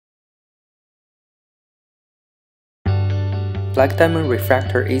Black Diamond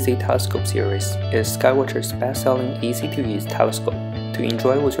Refractor AZ Telescope series is SkyWatcher's best-selling easy-to-use telescope to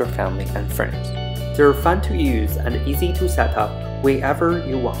enjoy with your family and friends. They're fun to use and easy to set up wherever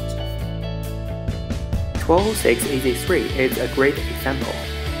you want. 1206 AZ3 is a great example,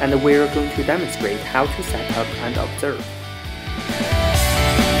 and we're going to demonstrate how to set up and observe.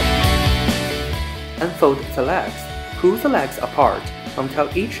 Unfold the legs. Pull the legs apart until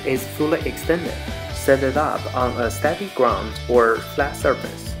each is fully extended. Set it up on a steady ground or flat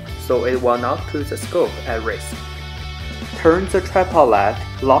surface, so it will not put the scope at risk. Turn the tripod leg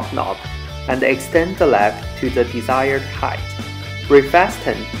lock knob and extend the leg to the desired height.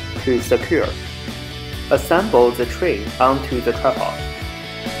 Refasten to secure. Assemble the tray onto the tripod.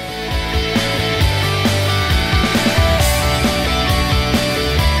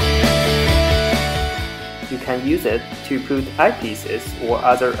 You can use it to put eyepieces or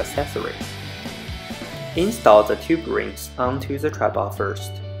other accessories. Install the tube rings onto the tripod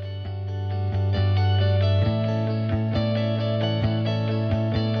first.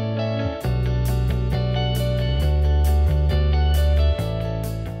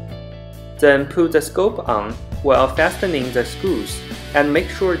 Then put the scope on while fastening the screws and make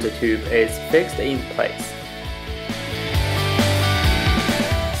sure the tube is fixed in place.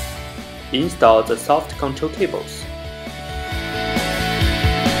 Install the soft control cables.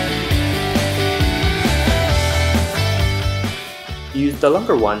 Use the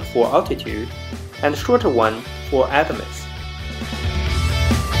longer one for altitude and shorter one for azimuth.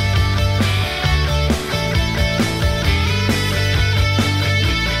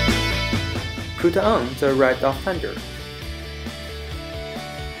 Put on the right-off fender.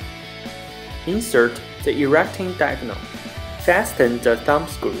 Insert the erecting diagonal. Fasten the thumb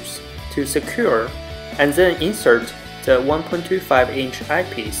screws to secure and then insert the 1.25-inch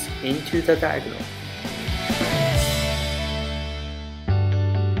eyepiece into the diagonal.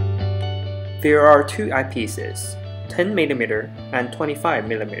 There are two eyepieces, 10mm and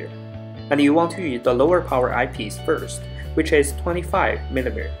 25mm, and you want to use the lower power eyepiece first, which is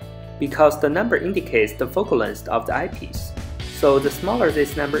 25mm, because the number indicates the focal length of the eyepiece. So the smaller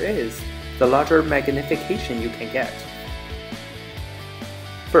this number is, the larger magnification you can get.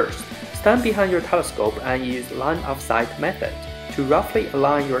 First, stand behind your telescope and use line of sight method to roughly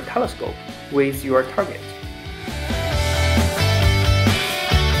align your telescope with your target.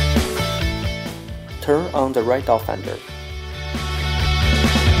 Turn on the right-off fender.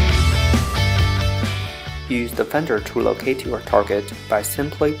 Use the fender to locate your target by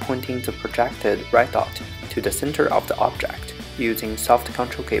simply pointing the projected right dot to the center of the object using soft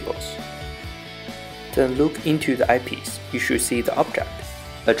control cables. Then look into the eyepiece. You should see the object.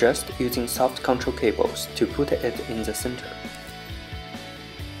 Adjust using soft control cables to put it in the center.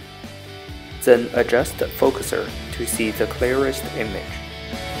 Then adjust the focuser to see the clearest image.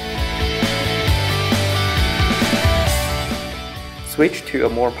 Switch to a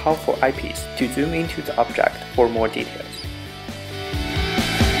more powerful eyepiece to zoom into the object for more detail.